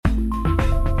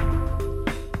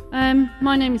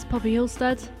My name is Poppy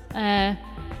Hillstead.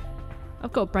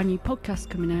 I've got a brand new podcast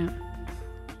coming out.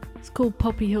 It's called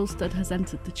Poppy Hillstead Has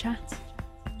Entered the Chat.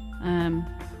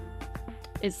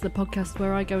 It's the podcast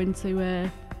where I go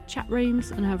into chat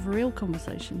rooms and have real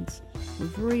conversations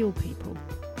with real people.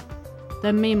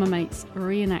 Then me and my mates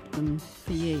reenact them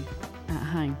for you at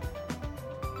home.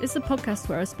 It's the podcast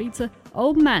where I speak to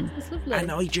old men. That's lovely.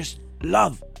 And I just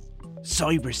love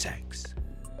cyber sex.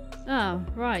 Oh,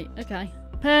 right, okay.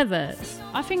 Perverts.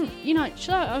 I think,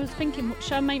 I was thinking,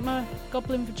 should I make my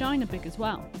goblin vagina big as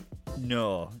well?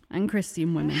 No. And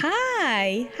Christian women.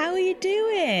 Hi, how are you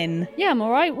doing? Yeah, I'm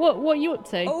alright. What are you up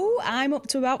to? Oh, I'm up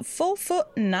to about 4 foot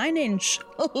 9 inch.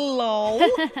 Lol.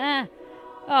 Oh,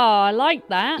 I like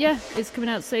that. Yeah, it's coming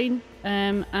out soon,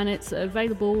 and it's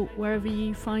available wherever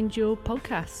you find your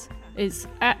podcasts. It's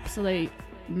absolute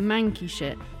manky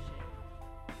shit.